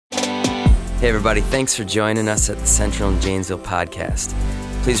Hey everybody, thanks for joining us at the Central and Janesville podcast.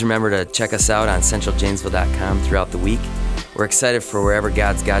 Please remember to check us out on centraljanesville.com throughout the week. We're excited for wherever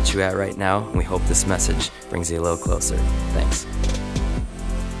God's got you at right now, and we hope this message brings you a little closer. Thanks.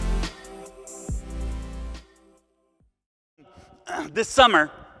 This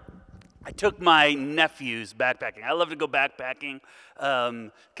summer, I took my nephews backpacking. I love to go backpacking,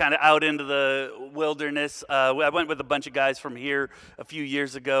 kind of out into the wilderness. I went with a bunch of guys from here a few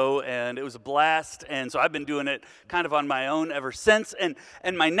years ago, and it was a blast. And so I've been doing it kind of on my own ever since. And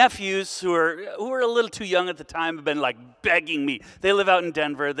my nephews, who are a little too young at the time, have been like begging me. They live out in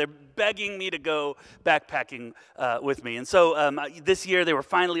Denver. They're begging me to go backpacking with me. And so this year they were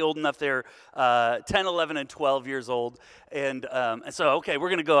finally old enough. They're 10, 11, and 12 years old. And so, okay, we're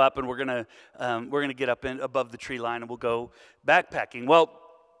going to go up and we're going to get up above the tree line and we'll go backpacking. Well,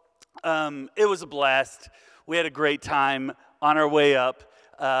 it was a blast. We had a great time on our way up.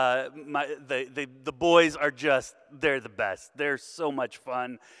 The boys are they're the best. They're so much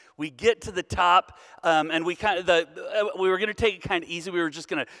fun. We get to the top, and we were going to take it kind of easy. We were just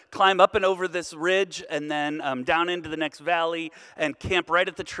going to climb up and over this ridge, and then down into the next valley, and camp right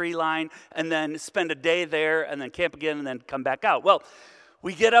at the tree line, and then spend a day there, and then camp again, and then come back out. Well,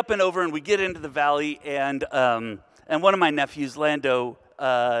 we get up and over, and we get into the valley, and one of my nephews, Lando,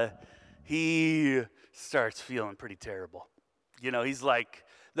 he starts feeling pretty terrible. You know, he's like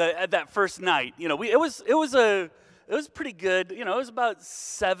that first night. You know, it was pretty good. You know, it was about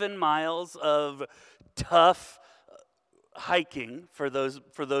 7 miles of tough hiking for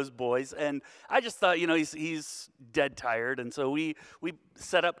those boys, and I just thought, you know, he's dead tired, and so we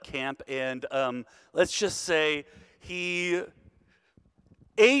set up camp, and let's just say he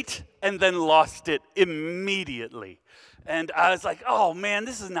ate and then lost it immediately. And I was like, oh man,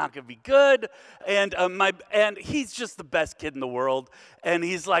 this is not going to be good. And he's just the best kid in the world. And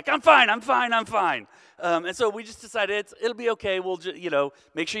he's like, I'm fine. And so we just decided it'll be okay. We'll just,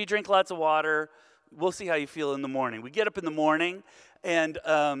 make sure you drink lots of water. We'll see how you feel in the morning. We get up in the morning and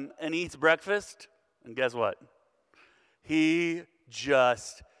he eats breakfast. And guess what? He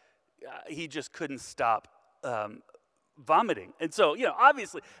just couldn't stop vomiting. And so,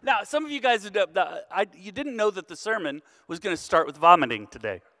 obviously, now some of you guys, you didn't know that the sermon was going to start with vomiting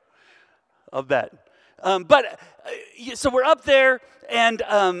today. I'll bet. So we're up there, and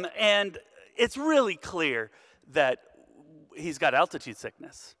it's really clear that he's got altitude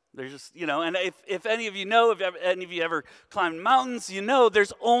sickness. There's just, and if any of you know, if any of you ever climbed mountains,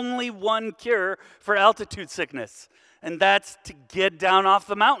 there's only one cure for altitude sickness, and that's to get down off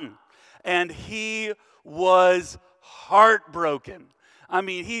the mountain. And he was heartbroken. I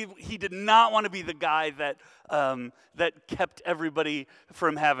mean, he did not want to be the guy that kept everybody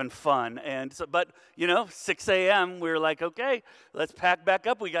from having fun. And so, but 6 a.m. we were like, okay, let's pack back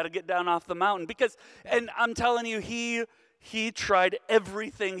up. We got to get down off the mountain and I'm telling you, he tried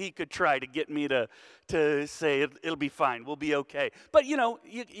everything he could try to get me to say it'll be fine, we'll be okay. But you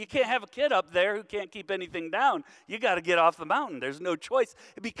can't have a kid up there who can't keep anything down. You got to get off the mountain. There's no choice,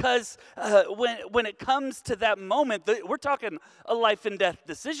 because when it comes to that moment, we're talking a life and death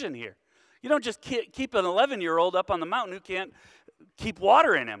decision here. You don't just keep an 11-year-old up on the mountain who can't keep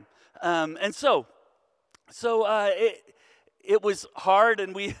water in him. And so it was hard,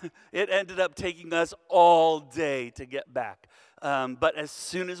 and it ended up taking us all day to get back. But as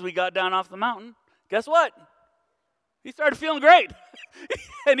soon as we got down off the mountain, guess what? He started feeling great.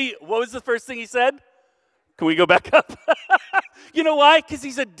 And what was the first thing he said? Can we go back up? You know why? Because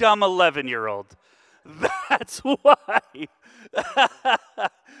he's a dumb 11-year-old. That's why.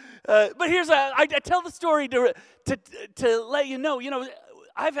 But I tell the story to let you know,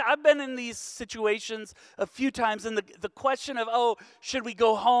 I've been in these situations a few times, and the question of, should we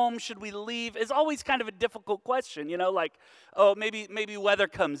go home, should we leave, is always kind of a difficult question, like, maybe weather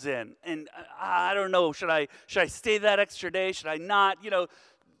comes in, and I don't know, should I stay that extra day, should I not,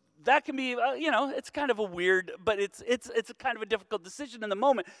 that can be, it's kind of a weird, but it's a kind of a difficult decision in the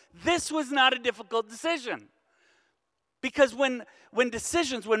moment. This was not a difficult decision, because when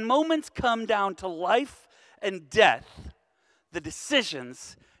moments come down to life and death, the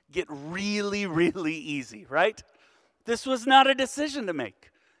decisions get really, really easy, right? This was not a decision to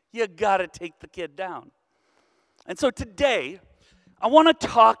make. You got to take the kid down. And so today, I want to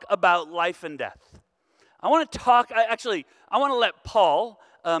talk about life and death. I want to let Paul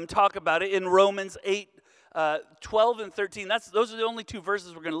talk about it in Romans 8, 12 and 13. Those are the only two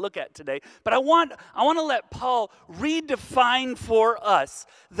verses we're going to look at today. But I want to let Paul redefine for us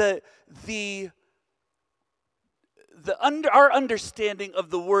our understanding of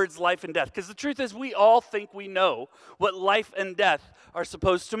the words life and death. Because the truth is, we all think we know what life and death are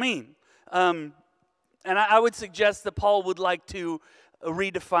supposed to mean. And I would suggest that Paul would like to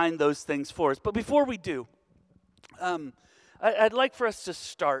redefine those things for us. But before we do, I'd like for us to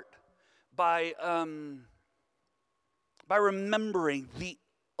start by remembering the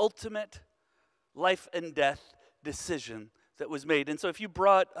ultimate life and death decision that was made. And so if you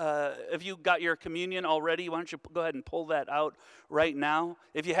got your communion already, why don't you go ahead and pull that out right now.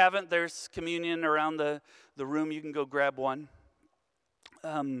 If you haven't, there's communion around the room. You can go grab one.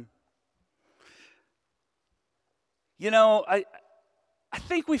 I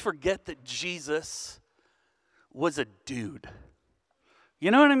think we forget that Jesus was a dude.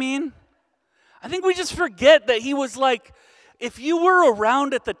 You know what I mean? I think we just forget that he was like, if you were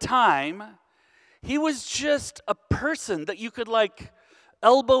around at the time, he was just a person that you could like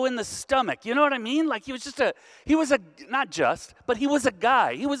elbow in the stomach. You know what I mean? Like he was a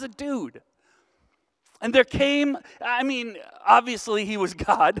guy. He was a dude. And obviously he was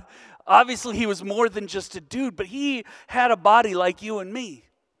God. Obviously he was more than just a dude, but he had a body like you and me.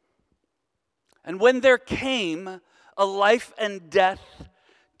 And when there came a life and death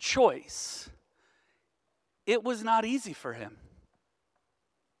choice, it was not easy for him.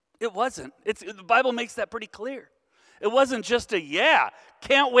 It wasn't. The Bible makes that pretty clear. It wasn't just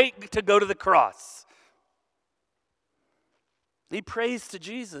can't wait to go to the cross. He prays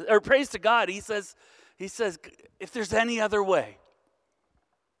to God. He says, if there's any other way,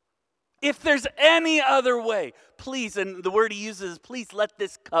 please, and the word he uses is, please let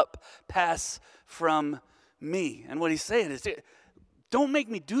this cup pass from me. And what he's saying is, don't make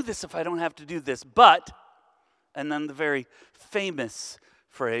me do this if I don't have to do this, but, and then the very famous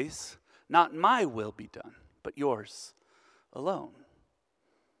phrase, not my will be done, but yours alone.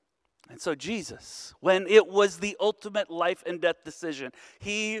 And so Jesus, when it was the ultimate life and death decision,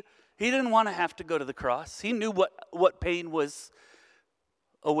 he didn't want to have to go to the cross. He knew what pain was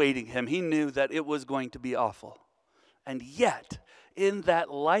awaiting him. He knew that it was going to be awful. And yet, in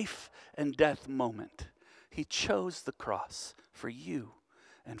that life and death moment, he chose the cross for you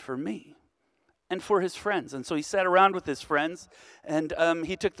and for me and for his friends. And so he sat around with his friends, and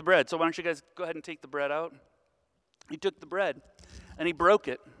he took the bread. So why don't you guys go ahead and take the bread out? He took the bread, and he broke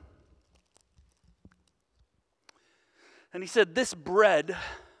it. And he said, this bread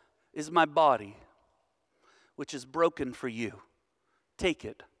is my body, which is broken for you. Take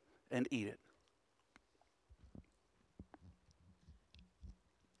it and eat it.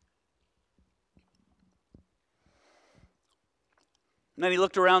 And then he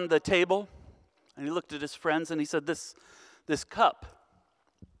looked around the table, and he looked at his friends, and he said, this cup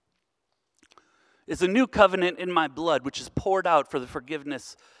is a new covenant in my blood, which is poured out for the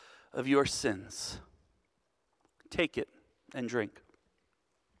forgiveness of your sins. Take it and drink.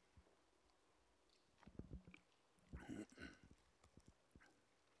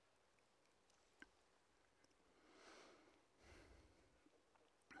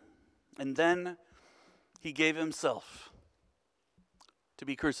 And then he gave himself to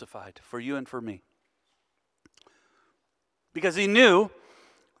be crucified for you and for me. Because he knew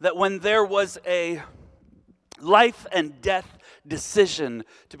that when there was a life and death decision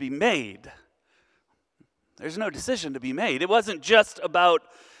to be made, there's no decision to be made. It wasn't just about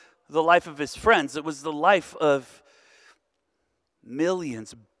the life of his friends. It was the life of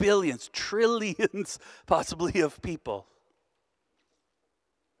millions, billions, trillions, possibly, of people.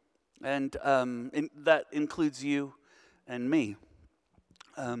 And that includes you and me.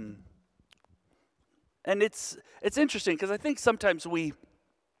 And it's interesting because I think sometimes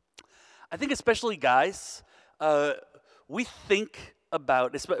especially guys, we think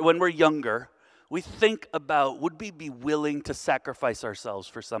about, when we're younger, we think about, would we be willing to sacrifice ourselves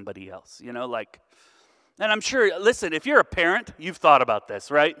for somebody else? And I'm sure, listen, if you're a parent, you've thought about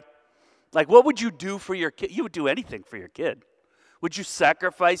this, right? Like, what would you do for your kid? You would do anything for your kid. Would you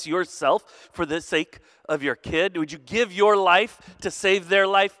sacrifice yourself for the sake of your kid? Would you give your life to save their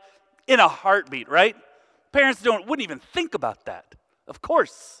life? In a heartbeat, right? Parents wouldn't even think about that. Of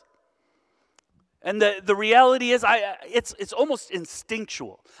course. And the reality is, it's almost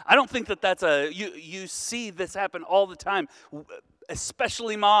instinctual. I don't think that's you see this happen all the time,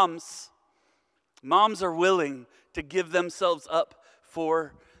 especially moms. Moms are willing to give themselves up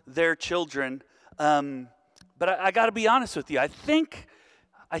for their children. But I got to be honest with you. I think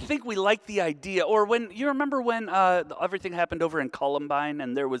we like the idea. Or when you remember when everything happened over in Columbine,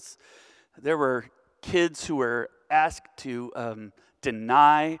 and there were kids who were asked to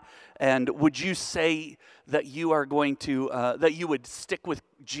deny. And would you say that you are going to that you would stick with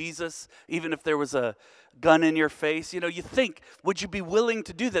Jesus even if there was a gun in your face? You think, would you be willing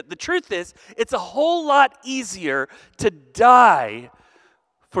to do that? The truth is, it's a whole lot easier to die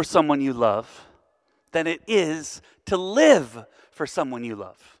for someone you love than it is to live for someone you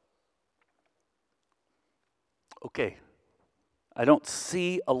love. Okay, I don't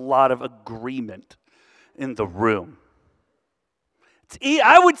see a lot of agreement in the room.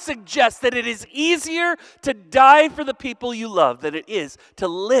 I would suggest that it is easier to die for the people you love than it is to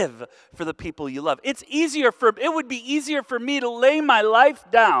live for the people you love. It would be easier for me to lay my life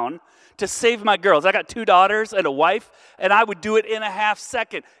down to save my girls. I got 2 daughters and a wife, and I would do it in a half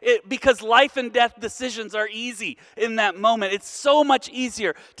second. Because life and death decisions are easy in that moment. It's so much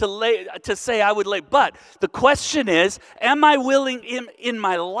easier to say I would lay. But the question is, am I willing in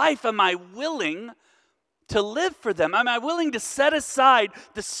my life, am I willing to live for them? Am I willing to set aside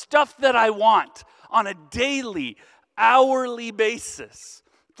the stuff that I want on a daily, hourly basis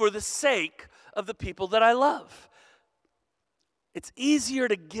for the sake of the people that I love? It's easier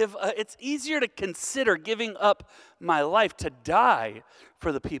to consider giving up my life to die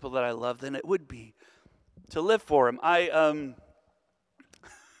for the people that I love than it would be to live for them.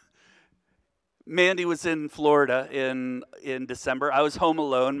 Mandy was in Florida in December. I was home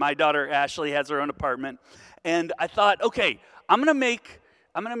alone. My daughter Ashley has her own apartment, and I thought, okay, I'm gonna make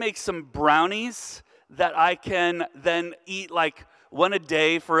some brownies that I can then eat like one a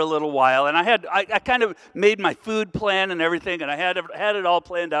day for a little while. And I kind of made my food plan and everything, and I had it all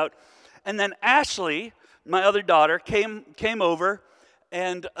planned out. And then Ashley, my other daughter, came over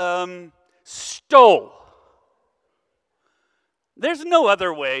and stole. There's no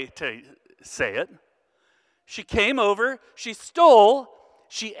other way to say it. She came over, she stole,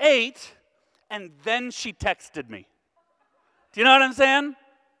 she ate, and then she texted me. Do you know what I'm saying?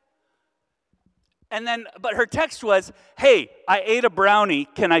 But her text was, hey, I ate a brownie,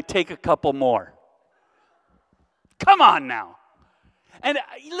 can I take a couple more? Come on now. And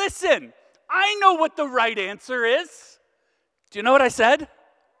listen, I know what the right answer is. Do you know what I said?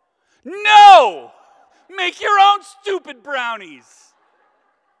 No! Make your own stupid brownies.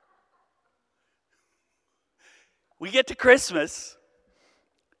 We get to Christmas,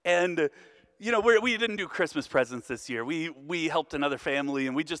 and we didn't do Christmas presents this year. We helped another family,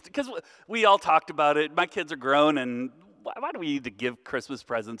 and because we all talked about it. My kids are grown, and why do we need to give Christmas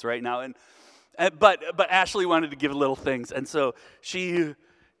presents right now? But Ashley wanted to give little things, and so she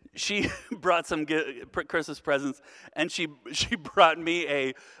brought some Christmas presents, and she brought me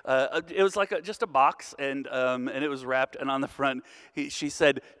it was like just a box, and it was wrapped, and on the front she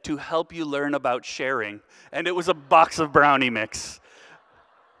said, to help you learn about sharing, and it was a box of brownie mix.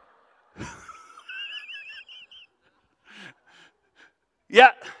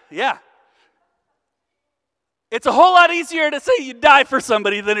 Yeah. It's a whole lot easier to say you die for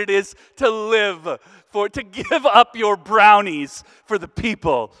somebody than it is to give up your brownies for the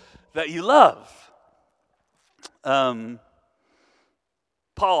people that you love. Paul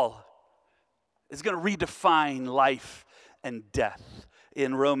is going to redefine life and death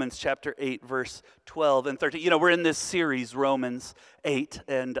in Romans chapter 8, verse 12 and 13. We're in this series, Romans 8,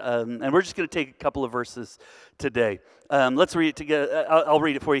 and we're just going to take a couple of verses today. Let's read it together. I'll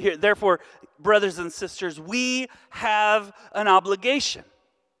read it for you here. Therefore, brothers and sisters, we have an obligation.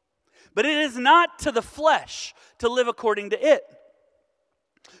 But it is not to the flesh to live according to it.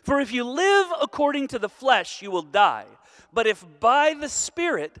 For if you live according to the flesh, you will die. But if by the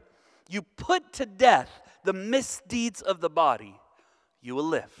Spirit you put to death the misdeeds of the body, you will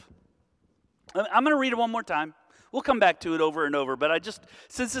live. I'm going to read it one more time. We'll come back to it over and over, but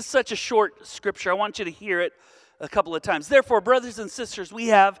since it's such a short scripture, I want you to hear it a couple of times. Therefore, brothers and sisters, we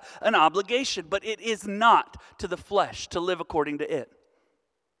have an obligation, but it is not to the flesh to live according to it.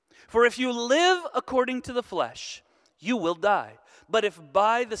 For if you live according to the flesh, you will die. But if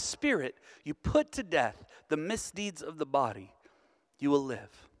by the Spirit you put to death the misdeeds of the body, you will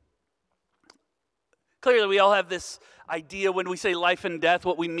live. Clearly, we all have this idea when we say life and death.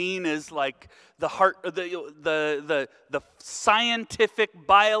 What we mean is like the heart, the scientific,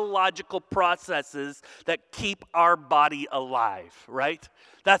 biological processes that keep our body alive, right?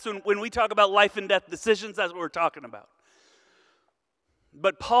 That's when we talk about life and death decisions, that's what we're talking about.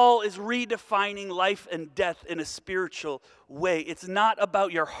 But Paul is redefining life and death in a spiritual way. It's not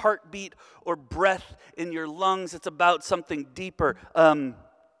about your heartbeat or breath in your lungs. It's about something deeper.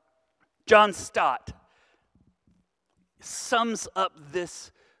 John Stott sums up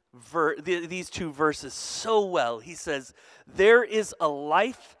these two verses so well. He says, there is a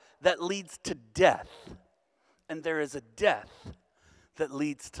life that leads to death, and there is a death that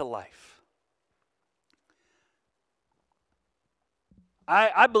leads to life.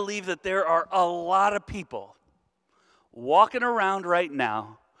 I believe that there are a lot of people walking around right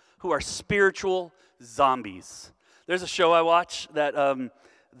now who are spiritual zombies. There's a show I watch that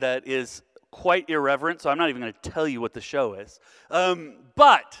that is quite irreverent, so I'm not even going to tell you what the show is.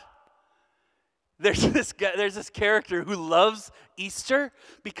 But there's this character who loves Easter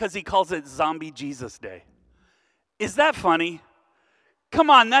because he calls it Zombie Jesus Day. Is that funny? Come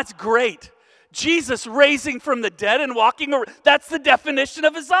on, that's great. Jesus raising from the dead and walking around. That's the definition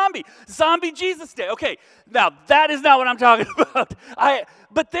of a zombie. Zombie Jesus Day. Okay, now that is not what I'm talking about.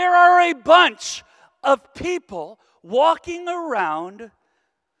 But there are a bunch of people walking around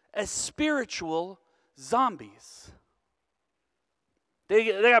as spiritual zombies. They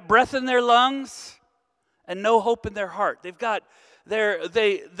got breath in their lungs and no hope in their heart. They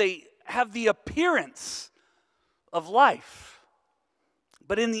have the appearance of life.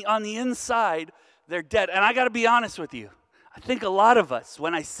 But on the inside, they're dead. And I got to be honest with you. I think a lot of us,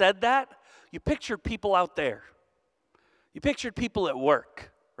 when I said that, you pictured people out there. You pictured people at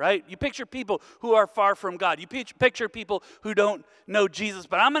work, right? You picture people who are far from God. You picture people who don't know Jesus.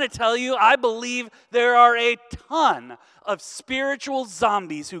 But I'm going to tell you, I believe there are a ton of spiritual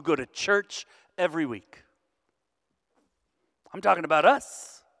zombies who go to church every week. I'm talking about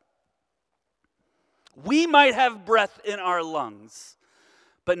us. We might have breath in our lungs,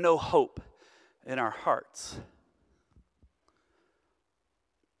 but no hope in our hearts.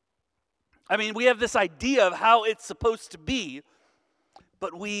 I mean, we have this idea of how it's supposed to be,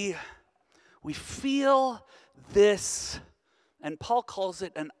 but we feel this, and Paul calls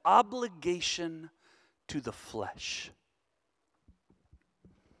it an obligation to the flesh.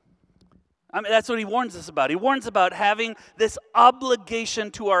 I mean, that's what he warns us about. He warns about having this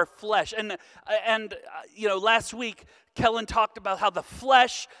obligation to our flesh. And last week, Kellen talked about how the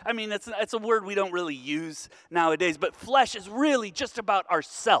flesh, I mean, it's a word we don't really use nowadays, but flesh is really just about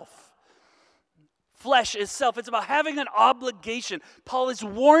ourself. Flesh is self. It's about having an obligation. Paul is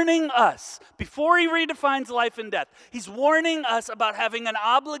warning us, before he redefines life and death, he's warning us about having an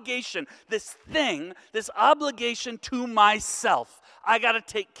obligation, this obligation to myself. I got to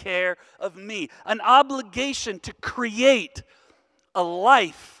take care of me. An obligation to create a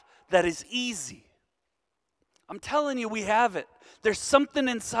life that is easy. I'm telling you, we have it. There's something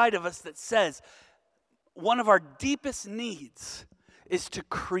inside of us that says one of our deepest needs is to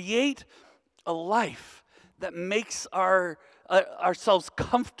create a life that makes ourselves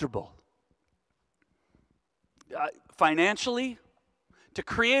comfortable. Financially, to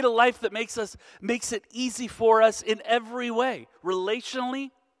create a life that makes it easy for us in every way.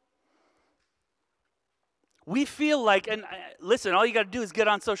 Relationally, we feel like, and listen, all you got to do is get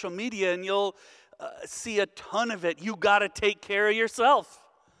on social media and you'll see a ton of it. You got to take care of yourself.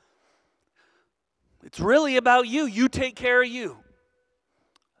 It's really about you. You take care of you.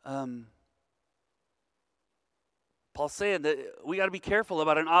 Paul's saying that we got to be careful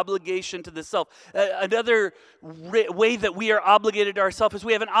about an obligation to the self. Another way that we are obligated to ourselves is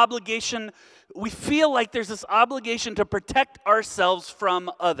we have an obligation. We feel like there's this obligation to protect ourselves from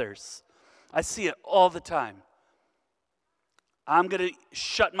others. I see it all the time. I'm going to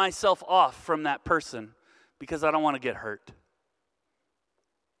shut myself off from that person because I don't want to get hurt.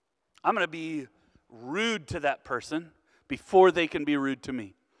 I'm going to be rude to that person before they can be rude to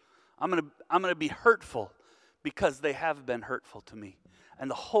me. I'm going to be hurtful because they have been hurtful to me. And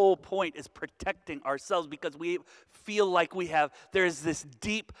the whole point is protecting ourselves because we feel like there's this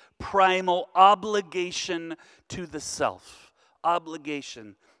deep primal obligation to the self,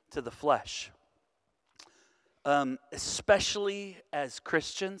 obligation to the flesh. Especially as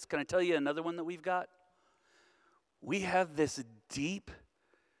Christians, can I tell you another one that we've got? We have this deep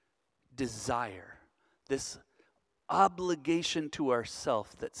desire, this obligation to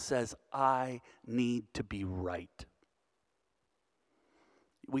ourself that says, I need to be right.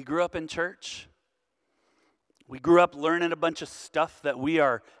 We grew up in church. We grew up learning a bunch of stuff that we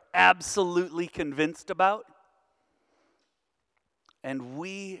are absolutely convinced about. And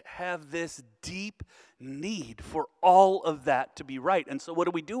we have this deep need for all of that to be right. And so what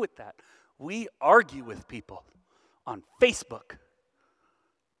do we do with that? We argue with people on Facebook.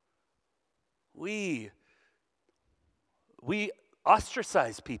 We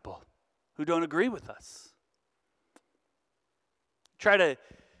ostracize people who don't agree with us. Try to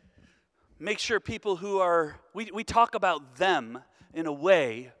make sure people we talk about them in a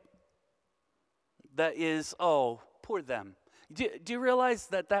way that is, oh, poor them. Do you realize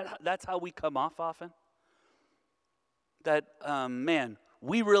that's how we come off often? That, man,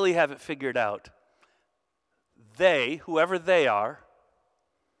 we really have it figured out. Whoever they are,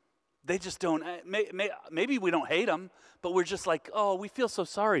 they just don't, maybe we don't hate them, but we're just like, oh, we feel so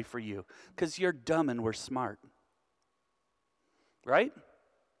sorry for you because you're dumb and we're smart. Right?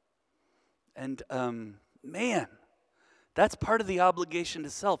 And, man, That's part of the obligation to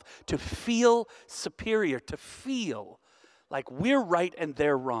self, to feel superior, to feel like we're right and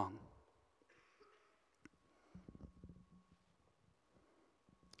they're wrong.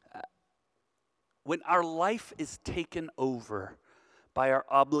 When our life is taken over by our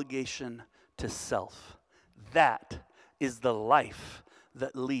obligation to self, that is the life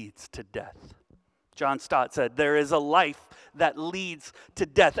that leads to death. John Stott said, there is a life that leads to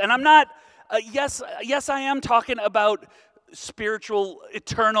death. And I'm not, yes, I am talking about spiritual,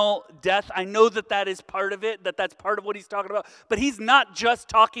 eternal death. I know that is part of it, that's part of what he's talking about. But he's not just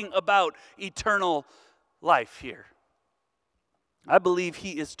talking about eternal life here. I believe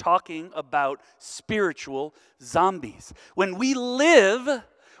he is talking about spiritual zombies. When we live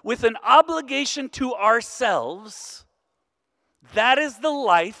with an obligation to ourselves, that is the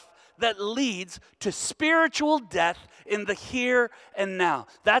life that leads to spiritual death in the here and now.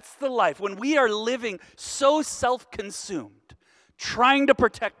 That's the life. When we are living so self-consumed, trying to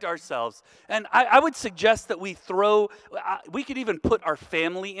protect ourselves, and I would suggest that we could even put our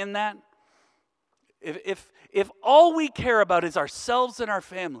family in that. If all we care about is ourselves and our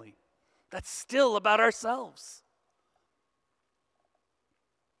family, that's still about ourselves.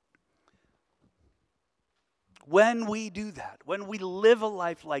 When we do that, when we live a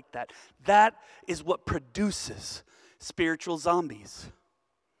life like that, that is what produces spiritual zombies.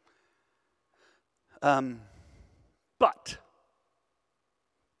 But,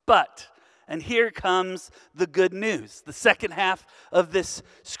 and here comes the good news, the second half of this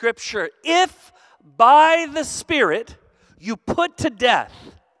scripture. If by the Spirit you put to death,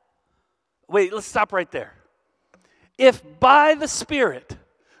 wait, let's stop right there. If by the Spirit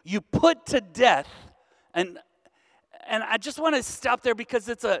you put to death, and I just want to stop there because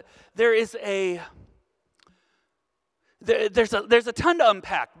there's a ton to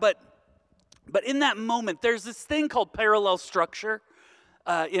unpack, but in that moment there's this thing called parallel structure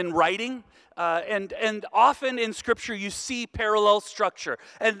in writing, and often in Scripture you see parallel structure,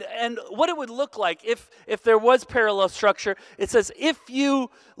 and what it would look like if there was parallel structure. It says, if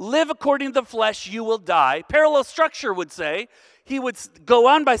you live according to the flesh, you will die. Parallel structure would say, he would go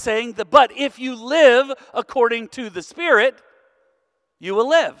on by saying, but if you live according to the Spirit, you will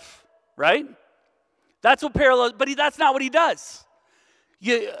live, right? That's what parallel, but that's not what he does.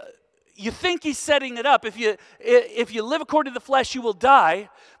 You think he's setting it up. If you live according to the flesh, you will die.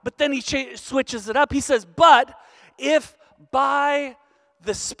 But then he switches it up. He says, but if by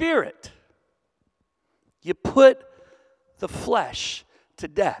the Spirit you put the flesh to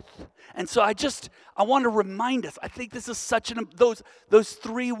death. And so I want to remind us, I think this is those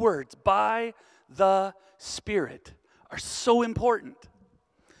three words, by the Spirit, are so important.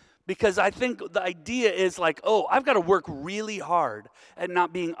 Because I think the idea is like, I've got to work really hard at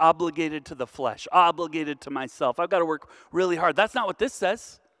not being obligated to the flesh, obligated to myself. I've got to work really hard. That's not what this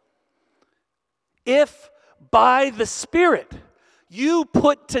says. If by the Spirit you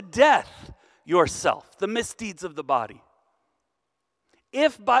put to death yourself, the misdeeds of the body.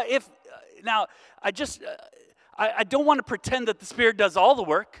 Now, I don't want to pretend that the Spirit does all the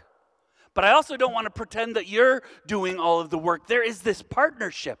work. But I also don't want to pretend that you're doing all of the work. There is this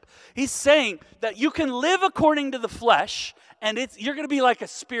partnership. He's saying that you can live according to the flesh, and you're going to be like a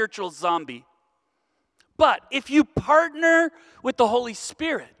spiritual zombie. But if you partner with the Holy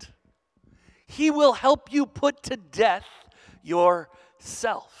Spirit, He will help you put to death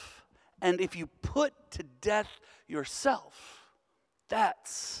yourself. And if you put to death yourself,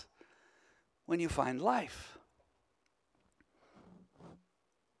 that's when you find life.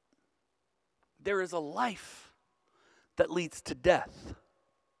 There is a life that leads to death.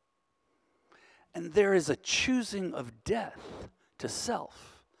 And there is a choosing of death to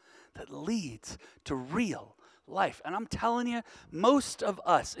self that leads to real life. And I'm telling you, most of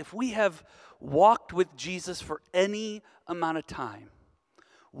us, if we have walked with Jesus for any amount of time,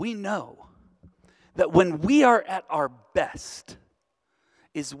 we know that when we are at our best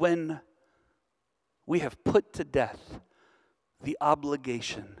is when we have put to death the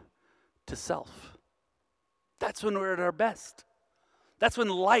obligation to self. That's when we're at our best. That's when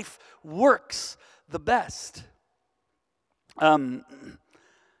life works the best. There's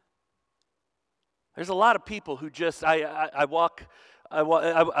a lot of people who just I watch a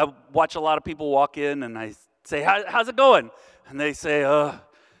lot of people walk in and I say, how's it going? And they say,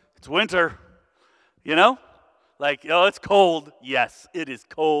 it's winter, like, it's cold. Yes, it is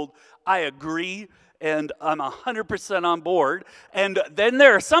cold. I agree. And I'm 100% on board. And then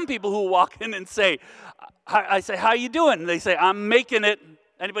there are some people who walk in and say, I say, how you doing? And they say, I'm making it.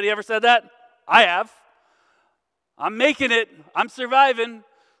 Anybody ever said that? I have. I'm making it. I'm surviving.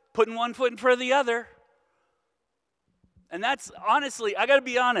 Putting one foot in front of the other. And that's, honestly, I got to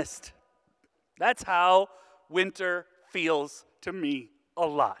be honest, that's how winter feels to me a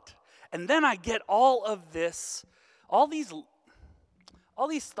lot. And then I get all of this, all these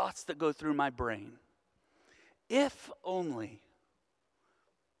thoughts that go through my brain. If only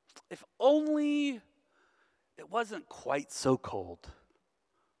it wasn't quite so cold,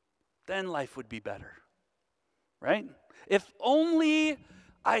 then life would be better, right? If only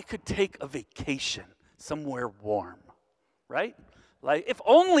I could take a vacation somewhere warm, right? Like, if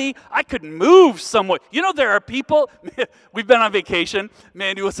only I could move somewhere. You know, there are people, we've been on vacation,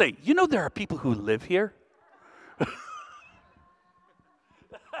 Mandy will say, you know, there are people who live here.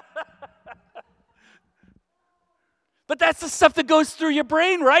 But that's the stuff that goes through your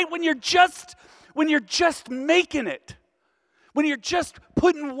brain, right? When you're just making it. When you're just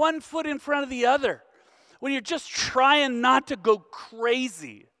putting one foot in front of the other. When you're just trying not to go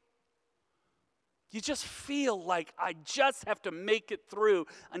crazy. You just feel like I just have to make it through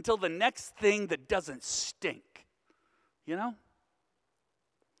until the next thing that doesn't stink. You know?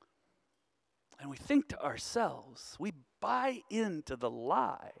 And we think to ourselves, we buy into the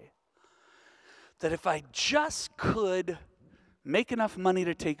lie that if I just could make enough money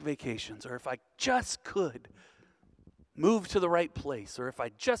to take vacations, or if I just could move to the right place, or if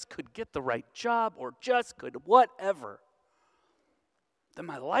I just could get the right job, or just could whatever, then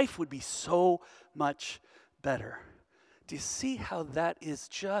my life would be so much better. Do you see how that is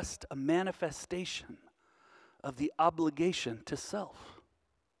just a manifestation of the obligation to self?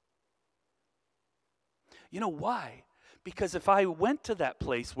 You know why? Because if I went to that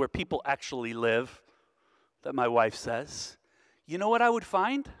place where people actually live, that my wife says, you know what I would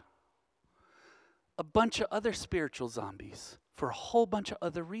find? A bunch of other spiritual zombies for a whole bunch of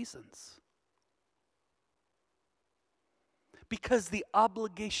other reasons. Because the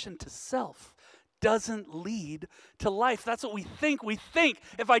obligation to self doesn't lead to life. That's what we think. We think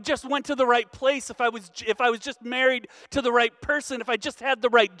if I just went to the right place, if I was just married to the right person, if I just had the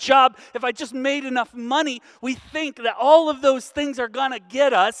right job, if I just made enough money, we think that all of those things are going to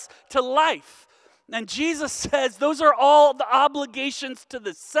get us to life. And Jesus says those are all the obligations to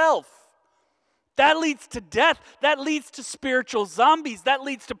the self. That leads to death. That leads to spiritual zombies. That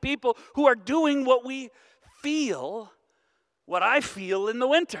leads to people who are doing what I feel in the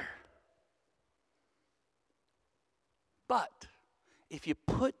winter. But if you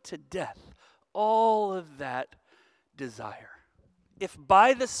put to death all of that desire, if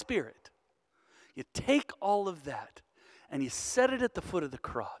by the Spirit you take all of that and you set it at the foot of the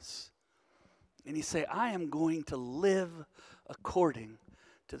cross and you say, I am going to live according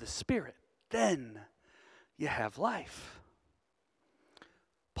to the Spirit, then you have life.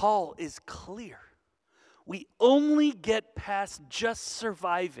 Paul is clear. We only get past just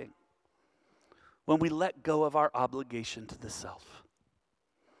surviving when we let go of our obligation to the self.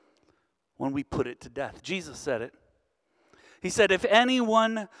 When we put it to death. Jesus said it. He said, if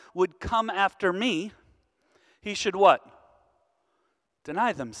anyone would come after me, he should what?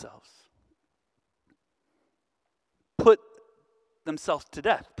 Deny themselves. Put themselves to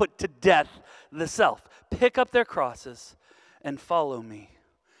death. Put to death the self. Pick up their crosses and follow me.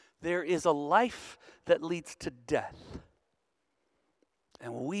 There is a life that leads to death.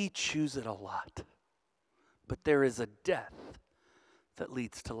 And we choose it a lot. But there is a death that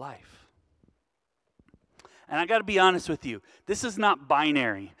leads to life. And I got to be honest with you, this is not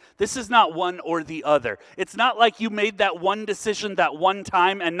binary. This is not one or the other. It's not like you made that one decision that one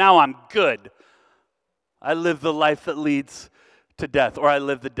time and now I'm good. I live the life that leads to death, or I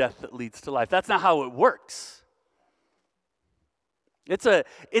live the death that leads to life. That's not how it works. It's a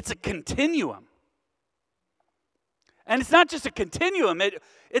continuum. And it's not just a continuum,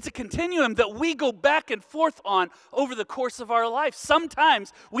 it's a continuum that we go back and forth on over the course of our life.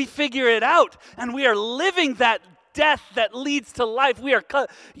 Sometimes we figure it out and we are living that death that leads to life. We are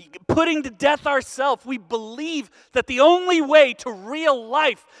putting to death ourselves. We believe that the only way to real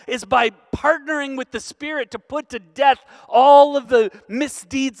life is by partnering with the Spirit to put to death all of the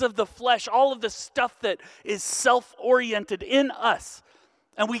misdeeds of the flesh, all of the stuff that is self-oriented in us.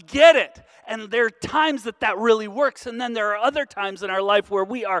 And we get it. And there are times that really works. And then there are other times in our life where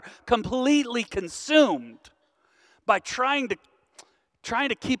we are completely consumed by trying to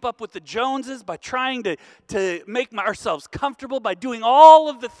keep up with the Joneses, by trying to make ourselves comfortable, by doing all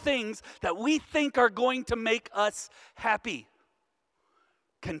of the things that we think are going to make us happy,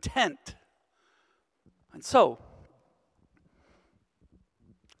 content. And so,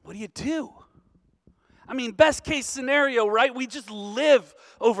 what do? I mean, best case scenario, right? We just live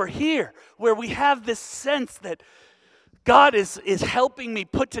over here where we have this sense that God is helping me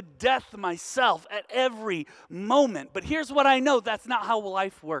put to death myself at every moment. But here's what I know, that's not how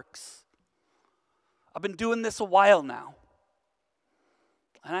life works. I've been doing this a while now.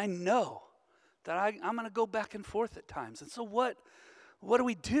 And I know that I'm going to go back and forth at times. And so what do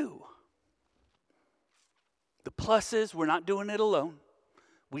we do? The plus is we're not doing it alone.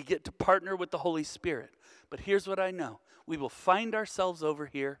 We get to partner with the Holy Spirit. But here's what I know. We will find ourselves over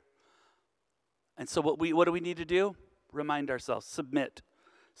here. And so what do we need to do? Remind ourselves. Submit.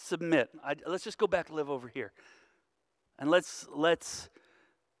 Let's just go back and live over here. And let's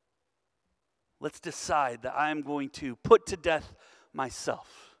decide that I'm going to put to death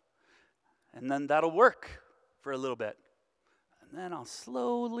myself. And then that'll work for a little bit. And then I'll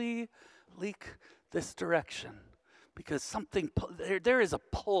slowly leak this direction. Because there is a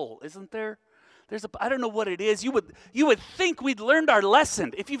pull, isn't there? I don't know what it is. You would think we'd learned our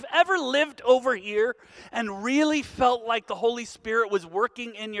lesson. If you've ever lived over here and really felt like the Holy Spirit was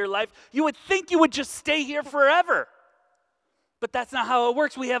working in your life, you would think you would just stay here forever. But that's not how it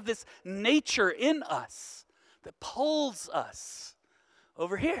works. We have this nature in us that pulls us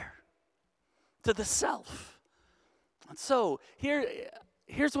over here to the self. And so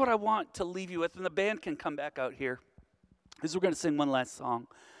here's what I want to leave you with, and the band can come back out here because we're going to sing one last song.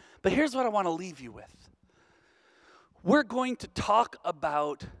 But here's what I want to leave you with. We're going to talk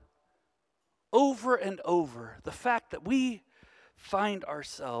about over and over the fact that we find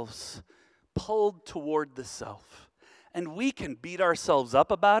ourselves pulled toward the self. And we can beat ourselves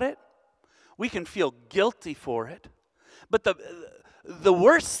up about it. We can feel guilty for it. But the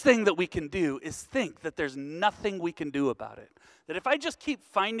worst thing that we can do is think that there's nothing we can do about it. That if I just keep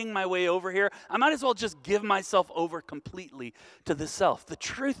finding my way over here, I might as well just give myself over completely to the self. The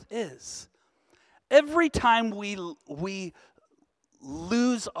truth is, every time we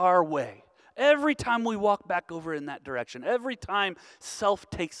lose our way, every time we walk back over in that direction, every time self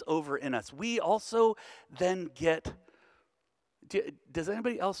takes over in us, we also then get... Does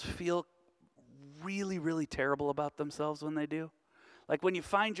anybody else feel really, really terrible about themselves when they do? Like when you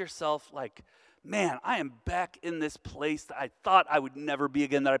find yourself like, man, I am back in this place that I thought I would never be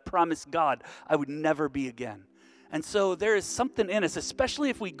again, that I promised God I would never be again. And so there is something in us, especially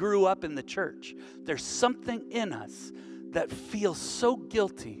if we grew up in the church, there's something in us that feels so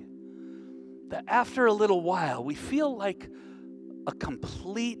guilty that after a little while, we feel like a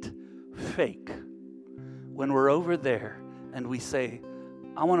complete fake when we're over there and we say,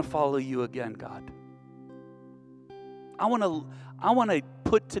 I want to follow you again, God. I want to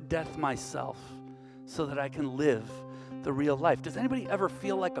put to death myself so that I can live the real life. Does anybody ever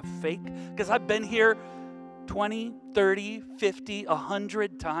feel like a fake? Because I've been here 20, 30, 50,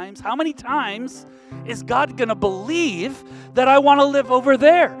 100 times. How many times is God going to believe that I want to live over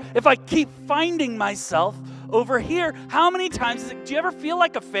there? If I keep finding myself over here, how many times do you ever feel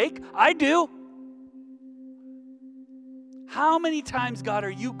like a fake? I do. How many times, God,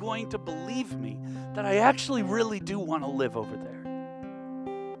 are you going to believe me that I actually really do want to live over there?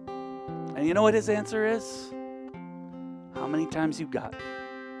 And you know what his answer is? How many times you got?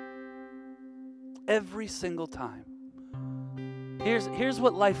 Every single time. Here's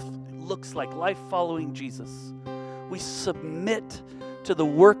what life looks like, life following Jesus. We submit to the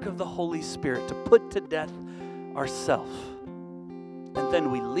work of the Holy Spirit to put to death ourselves. And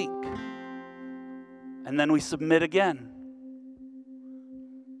then we leak. And then we submit again.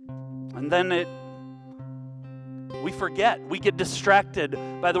 And then we forget, we get distracted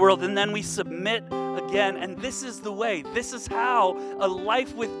by the world, and then we submit again. And this is the way. This is how a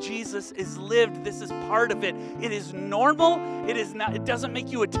life with Jesus is lived. This is part of it. It is normal. It doesn't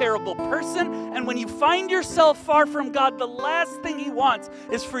make you a terrible person. And when you find yourself far from God, the last thing he wants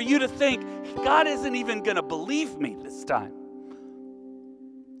is for you to think, God isn't even going to believe me this time.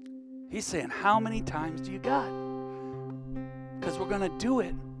 He's saying, how many times do you got? Because we're going to do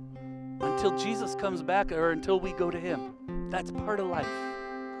it until Jesus comes back or until we go to him. That's part of life.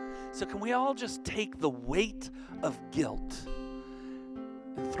 So can we all just take the weight of guilt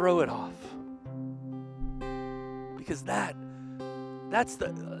and throw it off? Because that's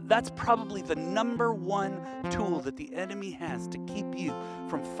probably the number one tool that the enemy has to keep you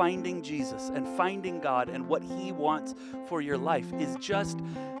from finding Jesus and finding God and what he wants for your life is just,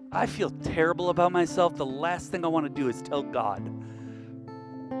 I feel terrible about myself. The last thing I want to do is tell God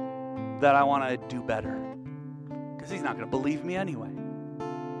that I want to do better, because he's not going to believe me anyway.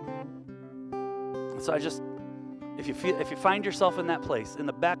 So if you find yourself in that place, in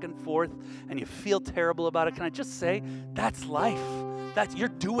the back and forth, and you feel terrible about it, can I just say, that's life. You're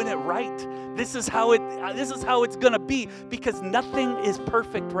doing it right. This is how it's going to be, because nothing is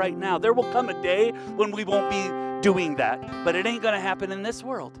perfect right now. There will come a day when we won't be doing that, but it ain't going to happen in this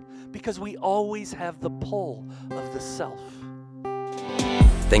world because we always have the pull of the self.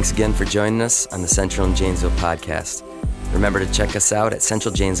 Thanks again for joining us on the Central and Janesville podcast. Remember to check us out at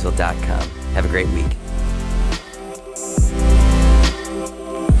centraljanesville.com. Have a great week.